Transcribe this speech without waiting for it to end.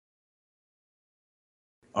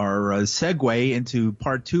segue into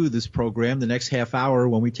part two of this program, the next half hour,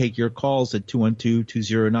 when we take your calls at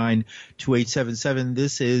 212-209-2877.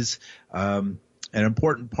 This is an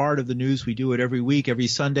important part of the news. We do it every week, every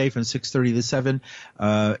Sunday from 6:30 to 7.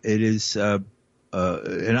 It is an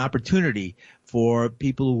opportunity for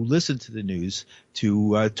people who listen to the news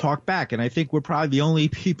to talk back. And I think we're probably the only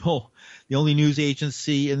news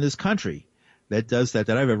agency in this country that does that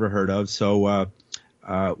I've ever heard of. So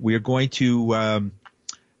we are going to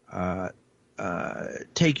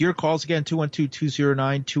take your calls again,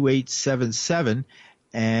 212-209-2877.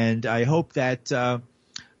 And I hope that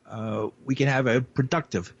we can have a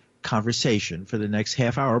productive conversation for the next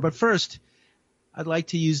half hour. But first, I'd like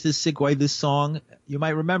to use this segue, this song. You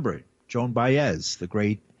might remember it. Joan Baez, the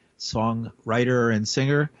great songwriter and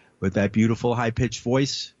singer with that beautiful high-pitched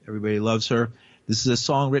voice. Everybody loves her. This is a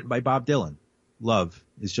song written by Bob Dylan. Love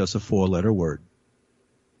is just a four-letter word.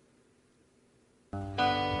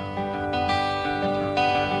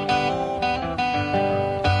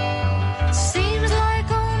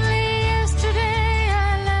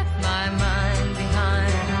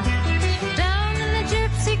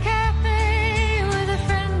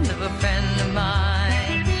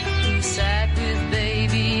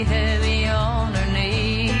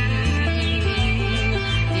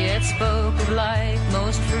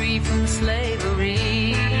 From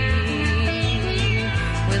slavery,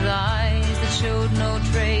 with eyes that showed no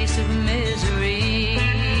trace of misery.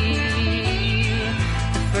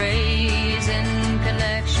 The phrase in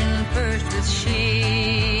connection first with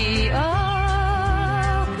she.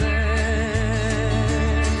 Oh, girl,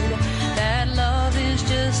 that love is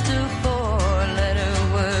just a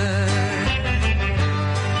four-letter word.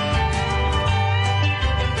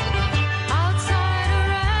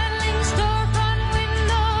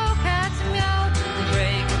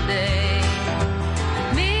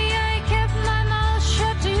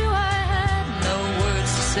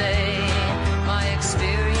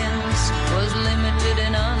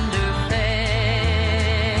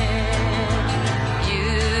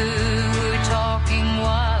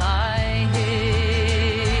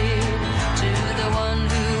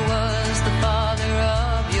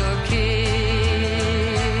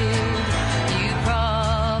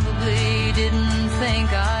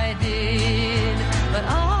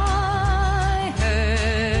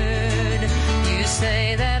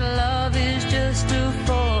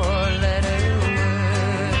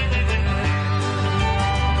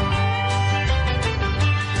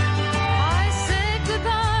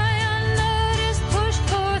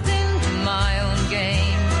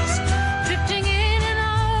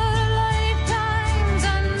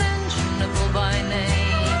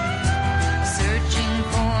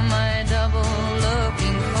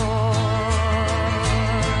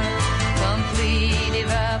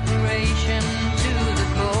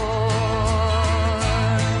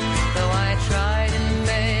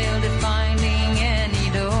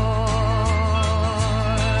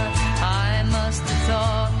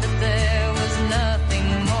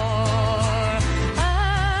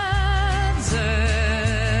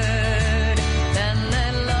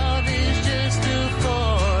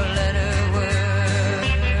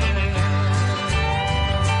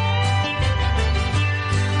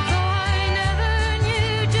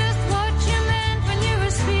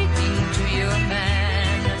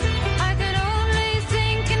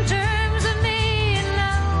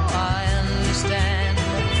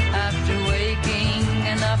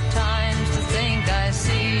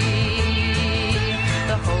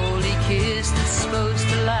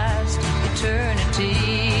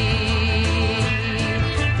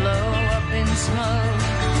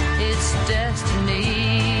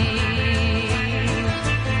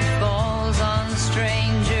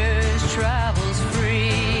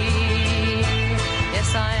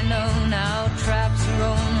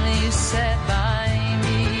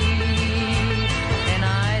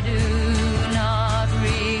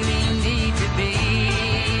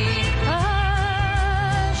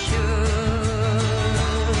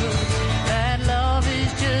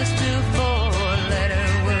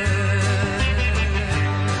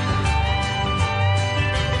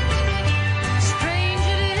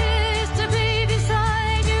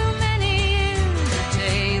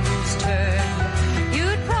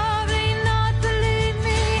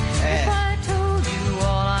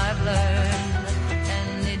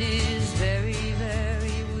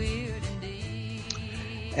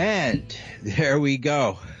 There we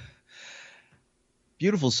go.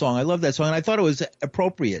 Beautiful song. I love that song. And I thought it was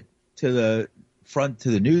appropriate to the front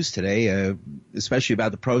to the news today, especially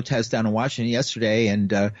about the protest down in Washington yesterday,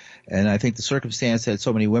 and I think the circumstance that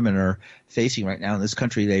so many women are facing right now in this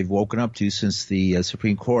country, they've woken up to since the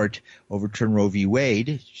Supreme Court overturned Roe v.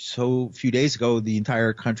 Wade. So a few days ago, the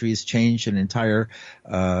entire country has changed, an entire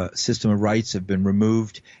system of rights have been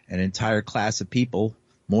removed, an entire class of people,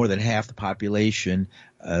 more than half the population,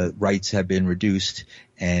 rights have been reduced,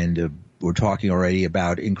 and we're talking already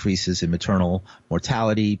about increases in maternal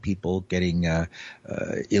mortality, people getting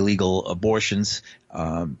illegal abortions,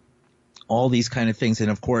 all these kind of things.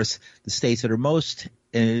 And, of course, the states that are most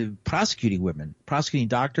prosecuting women, prosecuting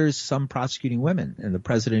doctors, some prosecuting women. And the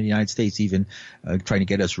president of the United States even trying to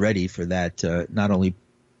get us ready for that, not only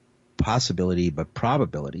possibility but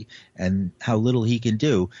probability, and how little he can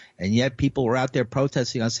do. And yet people were out there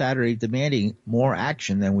protesting on Saturday demanding more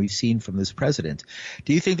action than we've seen from this president.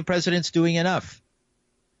 Do you think the president's doing enough,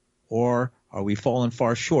 or are we falling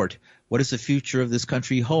far short? What does the future of this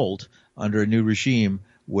country hold under a new regime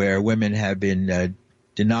where women have been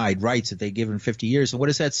denied rights that they've given 50 years? And what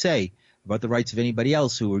does that say about the rights of anybody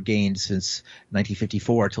else who were gained since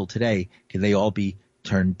 1954 till today? Can they all be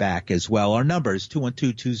turned back as well? Our numbers,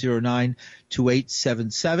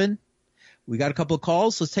 212-209-2877. We got a couple of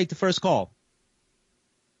calls. Let's take the first call.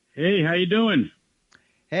 Hey, how you doing?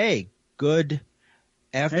 Hey, good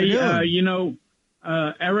afternoon.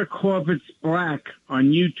 Hey, Eric Corbett's Black on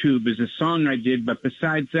YouTube is a song I did, but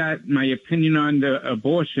besides that, my opinion on the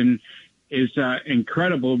abortion is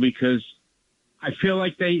incredible, because I feel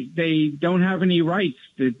like they don't have any rights.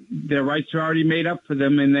 Their rights are already made up for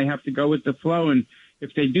them, and they have to go with the flow. And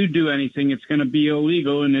if they do anything, it's going to be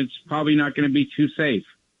illegal, and it's probably not going to be too safe.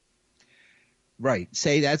 Right.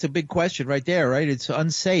 Say that's a big question right there, right? It's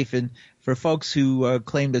unsafe. And for folks who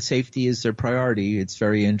claim that safety is their priority, it's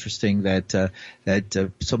very interesting that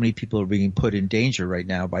so many people are being put in danger right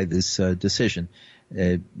now by this decision.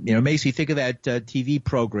 It makes me think of that TV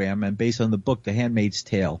program, and based on the book, The Handmaid's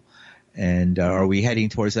Tale. And are we heading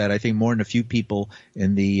towards that? I think more than a few people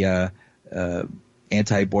in the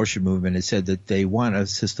anti-abortion movement have said that they want a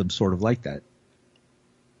system sort of like that.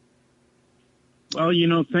 Well,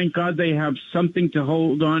 thank God they have something to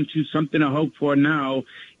hold on to, something to hope for now,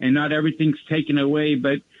 and not everything's taken away.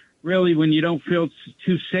 But really, when you don't feel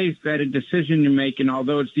too safe at a decision you're making,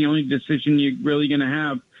 although it's the only decision you're really going to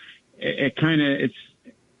have, it kind of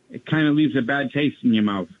leaves a bad taste in your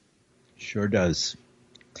mouth. Sure does.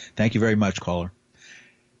 Thank you very much, caller.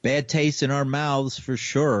 Bad taste in our mouths for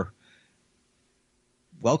sure.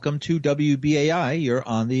 Welcome to WBAI. You're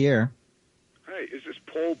on the air. Hey, is this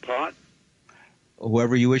Pol Pot?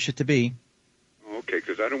 Whoever you wish it to be. Okay,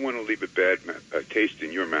 because I don't want to leave a bad taste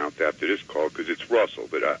in your mouth after this call, because it's Russell,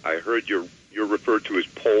 but I heard you're referred to as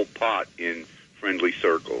Pol Pot in friendly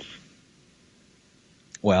circles.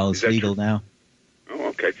 Well, it's legal now. Oh,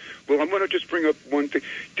 okay. Well, I want to just bring up one thing.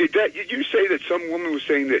 Did you say that some woman was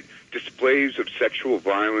saying that displays of sexual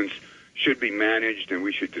violence should be managed and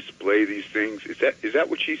we should display these things? Is that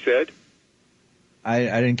what she said? I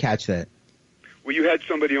didn't catch that. Well, you had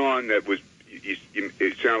somebody on that was,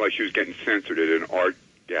 it sounded like she was getting censored at an art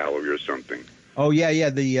gallery or something. Oh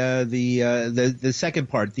yeah. The second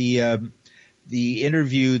part, the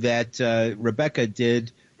interview that Rebecca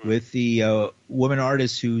did with the woman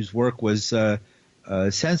artist whose work was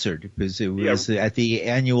censored because it was at the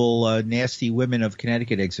annual Nasty Women of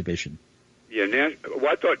Connecticut exhibition. Yeah,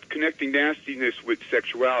 well, I thought connecting nastiness with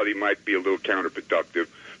sexuality might be a little counterproductive,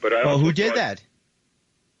 but I also who did that?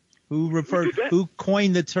 Who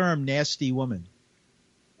coined the term nasty woman?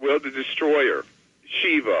 Well, the destroyer,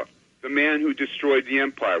 Shiva, the man who destroyed the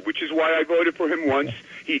empire, which is why I voted for him once.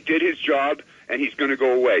 He did his job, and he's going to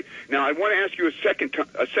go away. Now, I want to ask you a second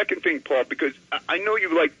thing, Paul, because I know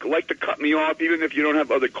you like to cut me off even if you don't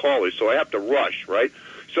have other callers, so I have to rush, right?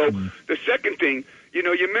 So the second thing,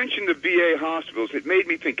 you mentioned the VA hospitals. It made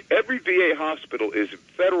me think every VA hospital is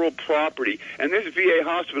federal property, and there's VA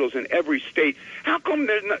hospitals in every state. How come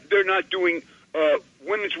they're not doing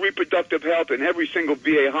women's reproductive health in every single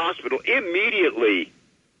VA hospital immediately?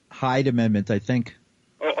 Hyde Amendment, I think.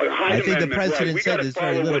 I think the president said there's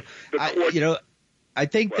very little. I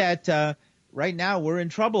think that right now we're in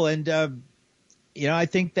trouble, and I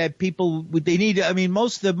think that people they need. I mean,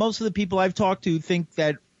 most of the people I've talked to think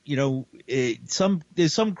that there's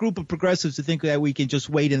some group of progressives who think that we can just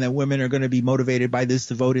wait and that women are going to be motivated by this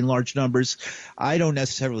to vote in large numbers. I don't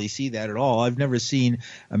necessarily see that at all. I've never seen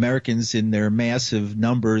Americans in their massive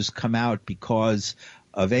numbers come out because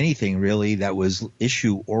of anything really that was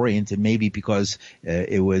issue oriented, maybe because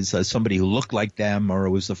it was somebody who looked like them or it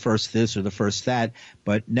was the first this or the first that,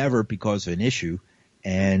 but never because of an issue.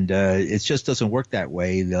 And it just doesn't work that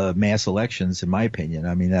way, the mass elections, in my opinion.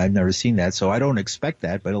 I mean, I've never seen that, so I don't expect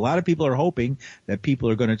that. But a lot of people are hoping that people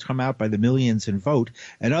are going to come out by the millions and vote.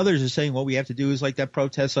 And others are saying what we have to do is like that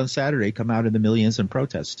protest on Saturday, come out in the millions and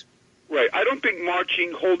protest. Right. I don't think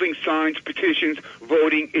marching, holding signs, petitions,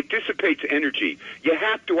 voting, it dissipates energy. You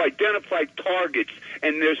have to identify targets,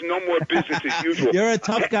 and there's no more business as usual. You're a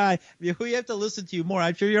tough guy. We have to listen to you more.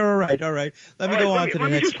 I'm sure you're all right. All right. Let me go on to the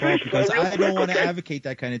next call because I don't want to advocate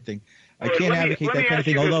that kind of thing. I can't advocate that kind of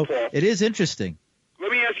thing, although it is interesting.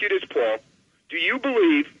 Let me ask you this, Paul. Do you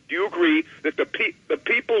agree that the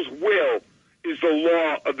people's will is the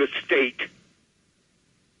law of the state?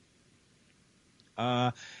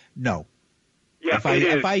 No. Yeah, if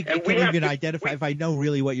I can even identify, if I know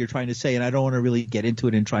really what you're trying to say, and I don't want to really get into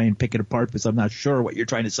it and try and pick it apart because I'm not sure what you're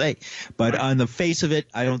trying to say. But on the face of it,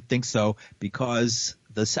 I don't think so because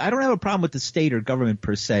I don't have a problem with the state or government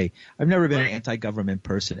per se. I've never been an anti-government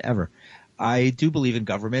person ever. I do believe in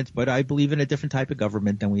government, but I believe in a different type of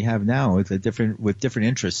government than we have now with different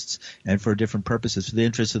interests and for different purposes, for the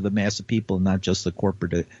interests of the mass of people, not just the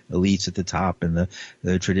corporate elites at the top and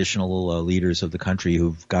the traditional leaders of the country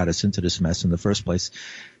who've got us into this mess in the first place.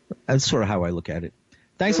 That's sort of how I look at it.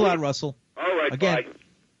 Thanks a lot, Russell. All right, again,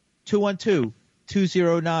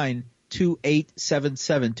 212-209-2877,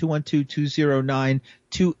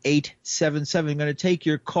 212-209-2877. I'm going to take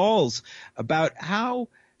your calls about how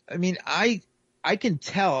 – I mean, I can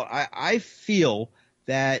tell, I feel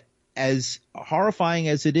that as horrifying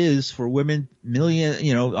as it is for women,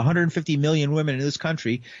 150 million women in this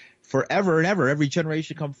country, forever and ever, every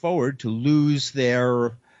generation come forward to lose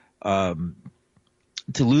their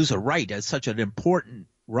to lose a right as such an important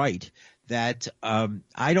right that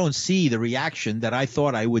I don't see the reaction that I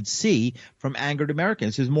thought I would see from angered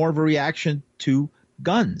Americans. There's more of a reaction to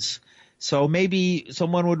guns. So maybe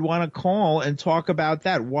someone would want to call and talk about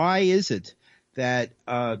that. Why is it that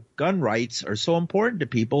gun rights are so important to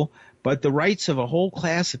people, but the rights of a whole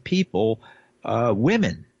class of people,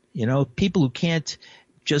 women, people who can't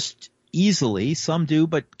just easily, some do,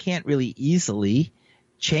 but can't really easily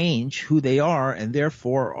change who they are and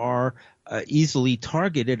therefore are easily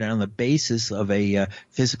targeted on the basis of a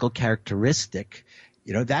physical characteristic.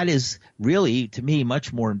 That is really, to me,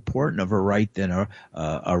 much more important of a right than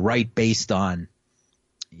a right based on,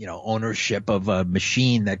 ownership of a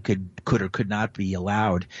machine that could or could not be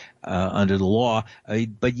allowed under the law.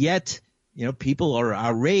 But yet, people are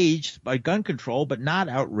outraged by gun control, but not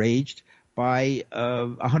outraged by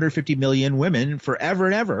 150 million women forever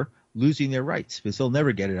and ever losing their rights because they'll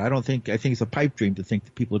never get it. I think it's a pipe dream to think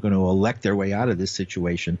that people are going to elect their way out of this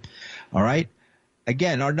situation. All right.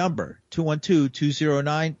 Again, our number,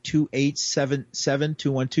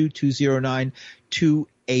 212-209-2877,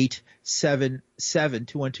 212-209-2877,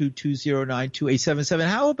 212-209-2877.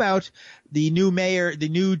 How about the new mayor, the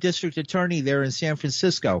new district attorney there in San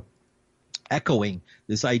Francisco, echoing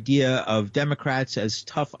this idea of Democrats as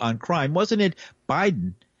tough on crime? Wasn't it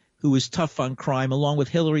Biden who was tough on crime along with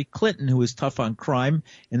Hillary Clinton, who was tough on crime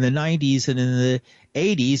in the 90s and in the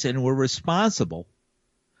 80s and were responsible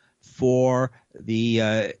for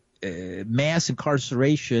the mass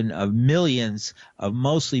incarceration of millions of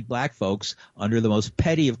mostly black folks under the most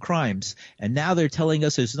petty of crimes. And now they're telling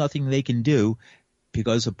us there's nothing they can do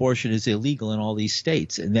because abortion is illegal in all these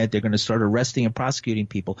states and that they're going to start arresting and prosecuting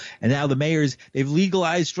people. And now the mayors, they've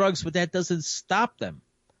legalized drugs, but that doesn't stop them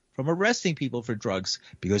from arresting people for drugs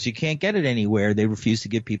because you can't get it anywhere. They refuse to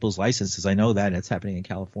give people's licenses. I know that, and it's happening in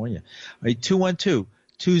California. All right,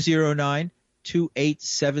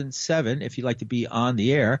 212-209-2877 if you'd like to be on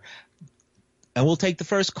the air. And we'll take the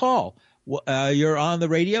first call. You're on the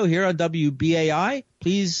radio here on WBAI.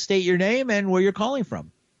 Please state your name and where you're calling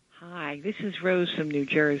from. Hi, this is Rose from New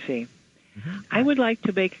Jersey. Mm-hmm. I would like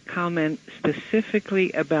to make a comment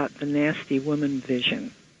specifically about the nasty woman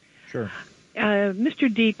vision. Sure.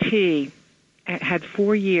 Mr. DT had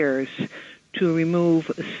 4 years to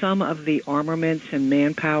remove some of the armaments and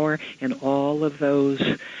manpower in all of those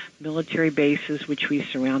military bases which we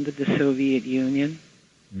surrounded the Soviet Union.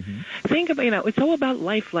 Mm-hmm. Think about, it's all about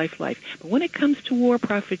life. But when it comes to war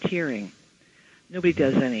profiteering, nobody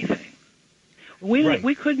does anything.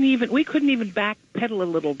 We couldn't even backpedal a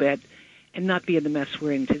little bit and not be in the mess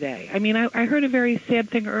we're in today. I mean, I heard a very sad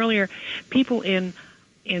thing earlier. People have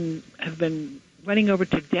been running over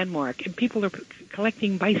to Denmark, and people are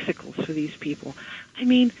collecting bicycles for these people. I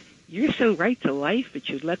mean, you're so right to life, but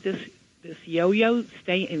you let this yo-yo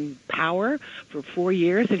stay in power for 4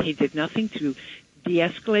 years, and he did nothing to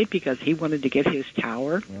de-escalate because he wanted to get his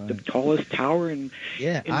tower, the tallest tower in.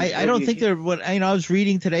 Yeah, in I don't think there. What I was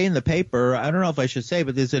reading today in the paper. I don't know if I should say,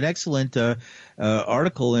 but there's an excellent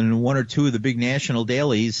article in one or two of the big national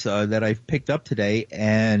dailies that I picked up today,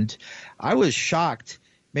 and I was shocked.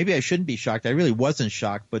 Maybe I shouldn't be shocked. I really wasn't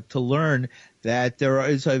shocked, but to learn that there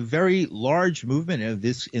is a very large movement of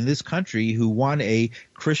this in this country who want a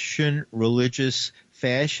Christian religious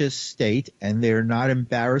fascist state, and they're not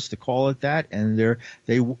embarrassed to call it that, and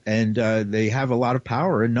they have a lot of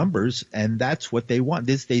power in numbers, and that's what they want.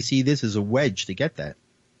 They see this as a wedge to get that.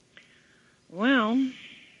 Well,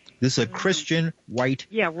 this is a Christian white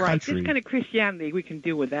country. This kind of Christianity we can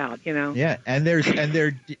do without, Yeah,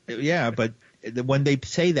 but when they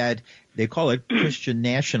say that, they call it Christian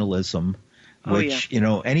nationalism. Which,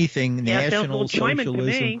 anything national,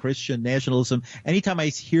 socialism, Christian nationalism. Anytime I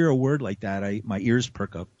hear a word like that, my ears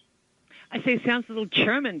perk up. I say it sounds a little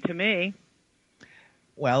German to me.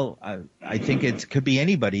 Well, I think it could be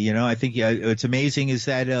anybody. I think what's amazing is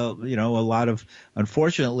that a lot of,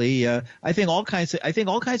 unfortunately, I think all kinds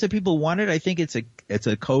of people want it. I think it's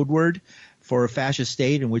a code word for a fascist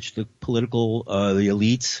state in which the political the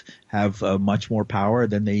elites have much more power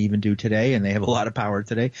than they even do today, and they have a lot of power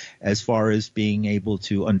today as far as being able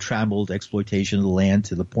to untrammeled exploitation of the land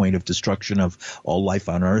to the point of destruction of all life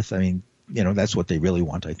on Earth. I mean, that's what they really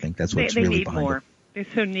want. I think that's what's really behind more. it. They're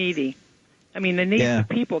so needy. I mean, the needs of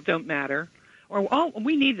people don't matter.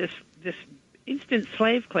 We need this instant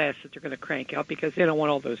slave class that they're going to crank out because they don't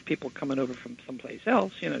want all those people coming over from someplace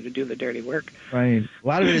else, to do the dirty work. Right. A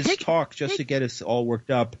lot of it is talk just to get us all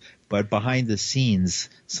worked up, but behind the scenes,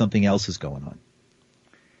 something else is going on.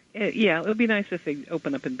 Yeah, it would be nice if they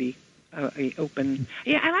open up and be open.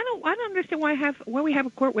 Yeah, and I don't understand why we have a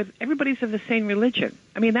court with everybody's of the same religion.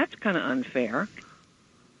 I mean, that's kind of unfair.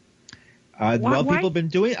 People have been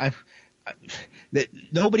doing.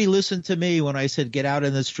 Nobody listened to me when I said get out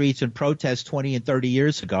in the streets and protest 20 and 30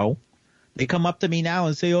 years ago. They come up to me now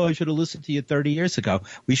and say, I should have listened to you 30 years ago.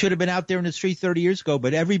 We should have been out there in the streets 30 years ago,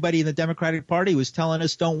 but everybody in the Democratic Party was telling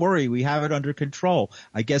us, don't worry, we have it under control.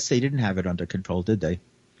 I guess they didn't have it under control, did they?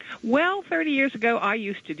 Well, 30 years ago, I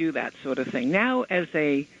used to do that sort of thing. Now, as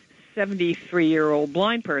a 73-year-old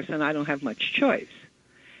blind person, I don't have much choice.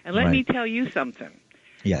 And let me tell you something.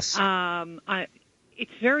 Yes.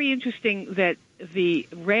 It's very interesting that the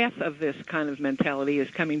wrath of this kind of mentality is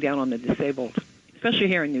coming down on the disabled, especially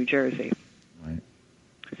here in New Jersey. Right.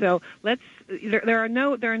 So there are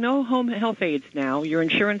no home health aides now. Your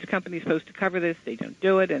insurance company is supposed to cover this. They don't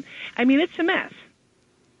do it. And I mean, it's a mess.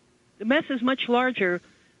 The mess is much larger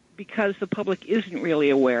because the public isn't really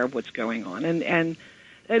aware of what's going on. And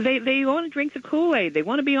they want to drink the Kool-Aid. They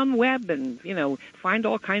want to be on the web and, find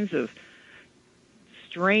all kinds of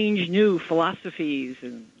strange new philosophies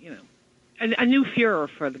and, a new Führer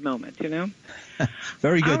for the moment,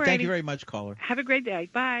 Very good. Thank you very much, caller. Have a great day.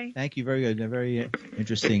 Bye. Thank you. Very good. Very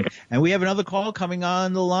interesting. And we have another call coming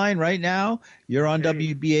on the line right now. You're on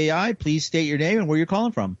WBAI. Please state your name and where you're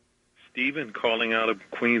calling from. Stephen, calling out of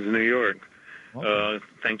Queens, New York.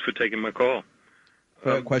 Thanks for taking my call.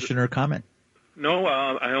 Question or comment? No,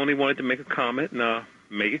 I only wanted to make a comment and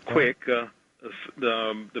make it quick.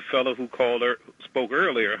 The fellow who spoke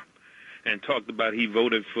earlier and talked about he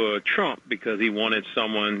voted for Trump because he wanted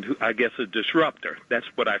someone who, I guess, a disruptor. That's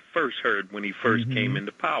what I first heard when he first came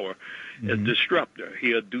into power, a disruptor.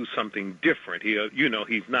 He'll do something different.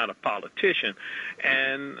 He's not a politician.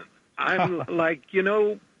 And I'm like,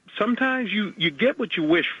 sometimes you get what you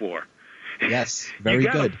wish for. Yes, very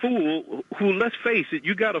good. You got a fool who, let's face it,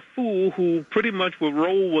 you got a fool who pretty much will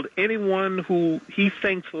roll with anyone who he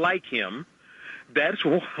thinks like him. That's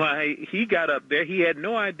why he got up there. He had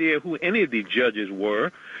no idea who any of the judges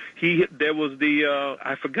were. There was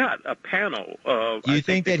I forgot, a panel. Do you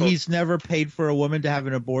think that he's never paid for a woman to have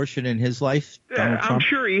an abortion in his life, Donald Trump? I'm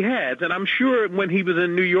sure he has, and I'm sure when he was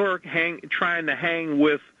in New York trying to hang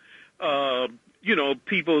with,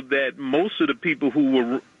 people that most of the people who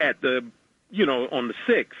were at the, on the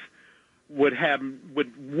 6th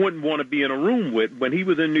wouldn't want to be in a room with. When he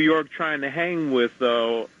was in New York trying to hang with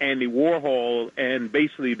Andy Warhol and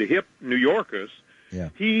basically the hip New Yorkers,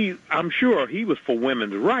 I'm sure he was for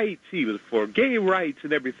women's rights, he was for gay rights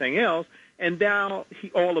and everything else, and now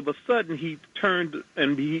all of a sudden he turned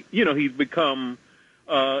and he's become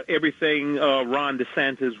everything Ron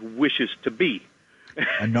DeSantis wishes to be.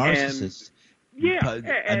 A narcissist.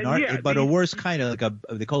 But a worse kind of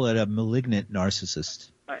they call it a malignant narcissist.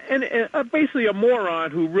 And basically a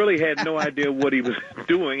moron who really had no idea what he was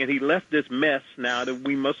doing, and he left this mess now that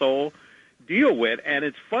we must all deal with. And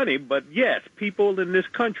it's funny, but yes, people in this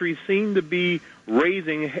country seem to be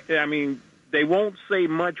raising, they won't say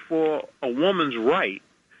much for a woman's right.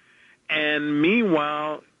 And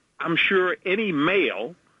meanwhile, I'm sure any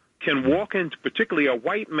male can walk into, particularly a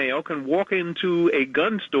white male, can walk into a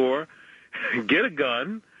gun store, get a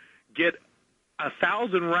gun, get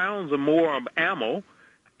 1,000 rounds or more of ammo,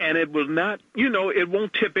 and it will not, it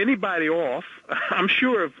won't tip anybody off. I'm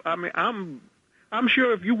sure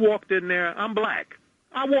if you walked in there, I'm black.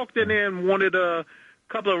 I walked in there and wanted a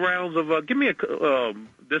couple of rounds of, give me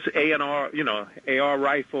this A&R, AR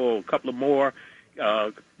rifle, a couple of more,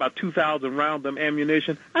 about 2,000 rounds of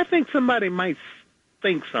ammunition. I think somebody might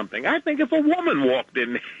think something. I think if a woman walked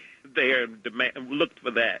in there and looked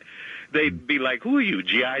for that, they'd be like, who are you,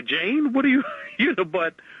 G.I. Jane? What are you,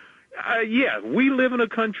 but, yeah, we live in a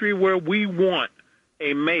country where we want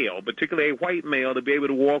a male, particularly a white male, to be able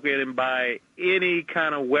to walk in and buy any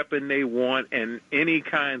kind of weapon they want and any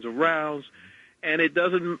kinds of rounds. And it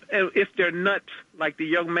doesn't, if they're nuts, like the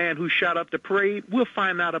young man who shot up the parade, we'll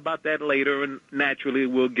find out about that later, and naturally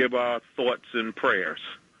we'll give our thoughts and prayers.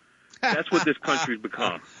 That's what this country's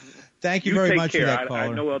become. Thank you very much care. for that, caller. I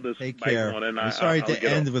know others take care. On, and I'm sorry to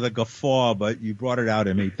end with a guffaw, but you brought it out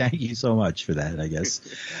of me. Thank you so much for that, I guess.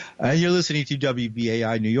 You're listening to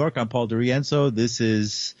WBAI New York. I'm Paul DeRienzo. This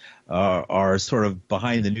is our sort of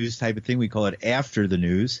behind the news type of thing. We call it After the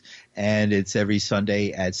News, and it's every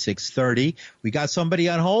Sunday at 6:30. We got somebody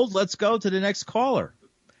on hold. Let's go to the next caller.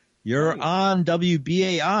 You're on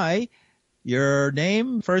WBAI. Your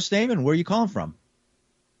name, first name, and where are you calling from?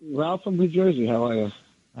 Ralph from New Jersey. How are you?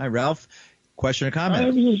 Hi, Ralph. Question or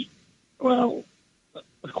comment? A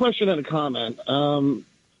question and a comment.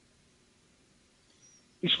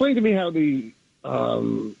 Explain to me how the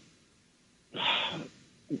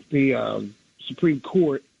Supreme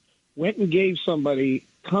Court went and gave somebody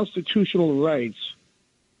constitutional rights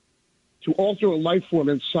to alter a life form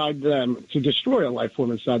inside them, to destroy a life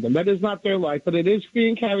form inside them. That is not their life, but it is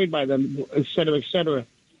being carried by them, et cetera, et cetera.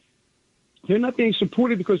 They're not being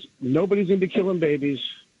supported because nobody's into killing babies,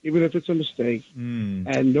 even if it's a mistake.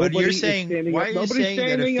 And nobody but you're saying, why are you saying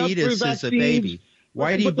that a fetus is a baby?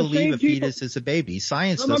 Why do you believe a fetus is a baby?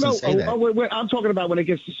 Science doesn't say that. I'm talking about when it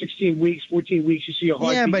gets to 16 weeks, 14 weeks, you see a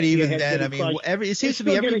heartbeat. Yeah, but even then, I mean, it seems to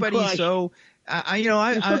be everybody so. I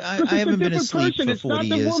haven't been asleep for 40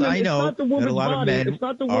 years. I know that a lot of men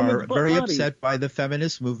are very upset by the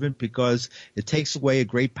feminist movement because it takes away a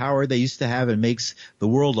great power they used to have and makes the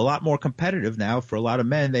world a lot more competitive now. For a lot of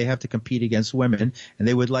men, they have to compete against women, and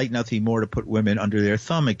they would like nothing more to put women under their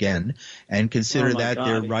thumb again and consider that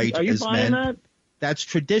their right as men. That? That's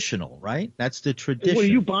traditional, right? That's the tradition. Well, are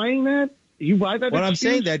you buying that? You buy that? Well, I'm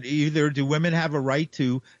saying that either do women have a right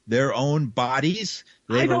to their own bodies?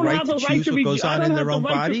 Do they have a right to choose what goes on in their own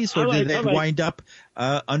bodies? Or do they wind up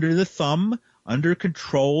under the thumb, under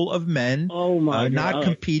control of men, not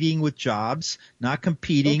competing with jobs, not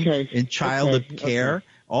competing in child care?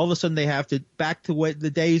 All of a sudden they have to back to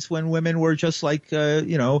the days when women were just like,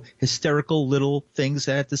 hysterical little things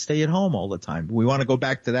that had to stay at home all the time. We want to go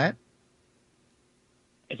back to that?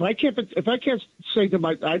 If I can't say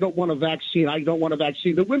to I don't want a vaccine, I don't want a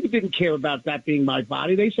vaccine. The women didn't care about that being my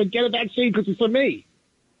body. They said, get a vaccine because it's for me.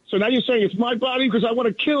 So now you're saying it's my body because I want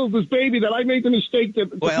to kill this baby that I made the mistake to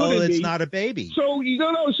put in me. Well, it's not a baby. So you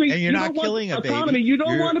don't know. So and you're not killing a baby. You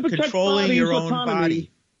don't want to protect controlling your own body.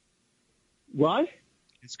 What?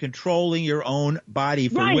 It's controlling your own body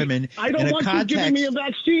for women. I don't want you giving me a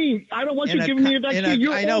vaccine. I don't want you giving me a vaccine.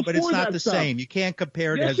 I know, but it's not the same. You can't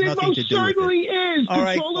compare it. Yes, it has nothing to do with it. It most certainly is. All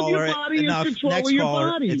right, control of your body is control Next of your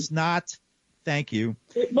caller. body. It's not. Thank you.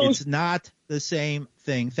 It's not the same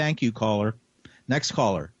thing. Thank you, caller. Next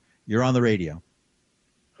caller. You're on the radio.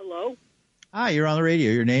 Hello? Hi, you're on the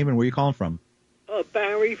radio. Your name and where you calling from?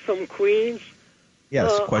 Barry from Queens.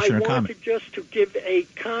 Yes, question or comment. I wanted just to give a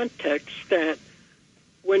context that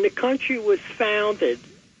when the country was founded,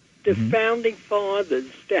 the founding fathers,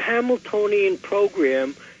 the Hamiltonian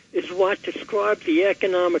program is what described the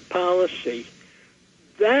economic policy.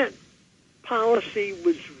 That policy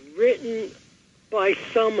was written by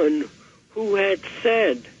someone who had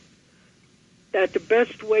said that the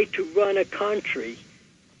best way to run a country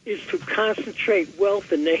is to concentrate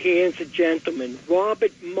wealth in the hands of gentlemen.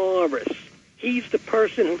 Robert Morris, he's the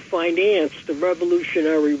person who financed the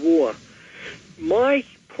Revolutionary War. My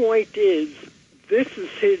point is, this is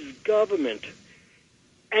his government,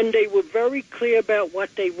 and they were very clear about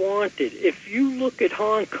what they wanted. If you look at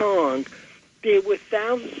Hong Kong, there were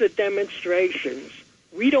thousands of demonstrations.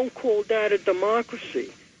 We don't call that a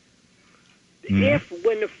democracy.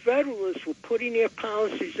 When the Federalists were putting their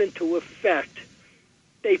policies into effect,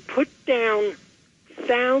 they put down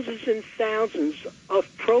thousands and thousands of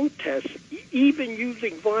protests, even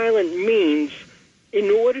using violent means,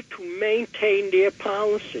 in order to maintain their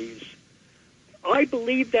policies. I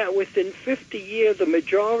believe that within 50 years, the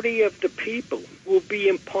majority of the people will be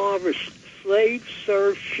impoverished, slaves,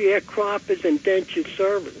 serfs, sharecroppers, and indentured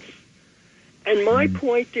servants. And my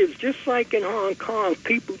point is, just like in Hong Kong,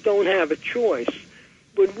 people don't have a choice.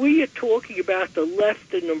 When we are talking about the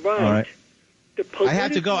left and the right, the political I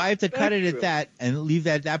have to go. I have to cut it at spectrum- that and leave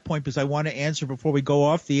that at that point because I want to answer before we go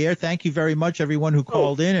off the air. Thank you very much, everyone who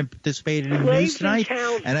called in and participated in the news tonight.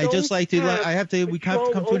 And I just like to, I have to, we have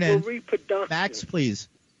to come to an end. Max, please.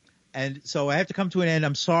 And so I have to come to an end.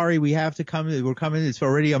 I'm sorry. We have to come. We're coming. It's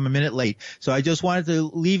already, I'm a minute late. So I just wanted to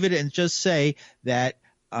leave it and just say that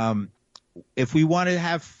if we want to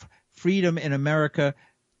have freedom in America,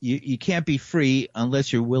 you can't be free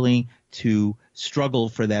unless you're willing to struggle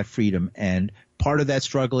for that freedom. And part of that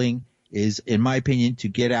struggling is, in my opinion, to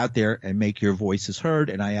get out there and make your voices heard.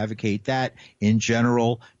 And I advocate that in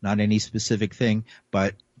general, not any specific thing.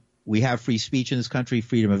 But we have free speech in this country,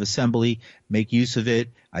 freedom of assembly. Make use of it.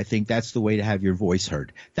 I think that's the way to have your voice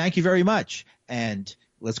heard. Thank you very much. And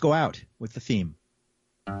let's go out with the theme.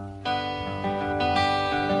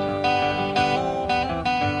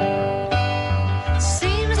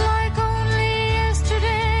 Seems like only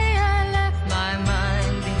yesterday I left my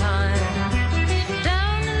mind behind,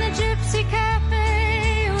 down in the Gypsy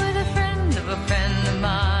Cafe with a friend of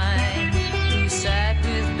mine, who sat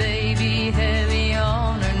with baby heavy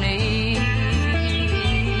on her knee,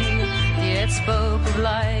 yet spoke of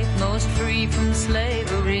life most free from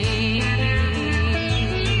slavery,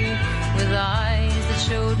 with eyes that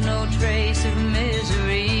showed no trace of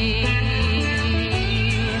misery.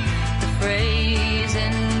 Phrase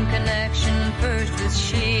in connection first with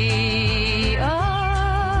she.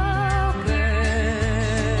 Oh, girl,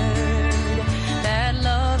 that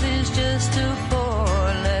love is just a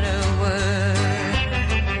four-letter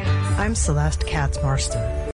word. I'm Celeste Katz Marston.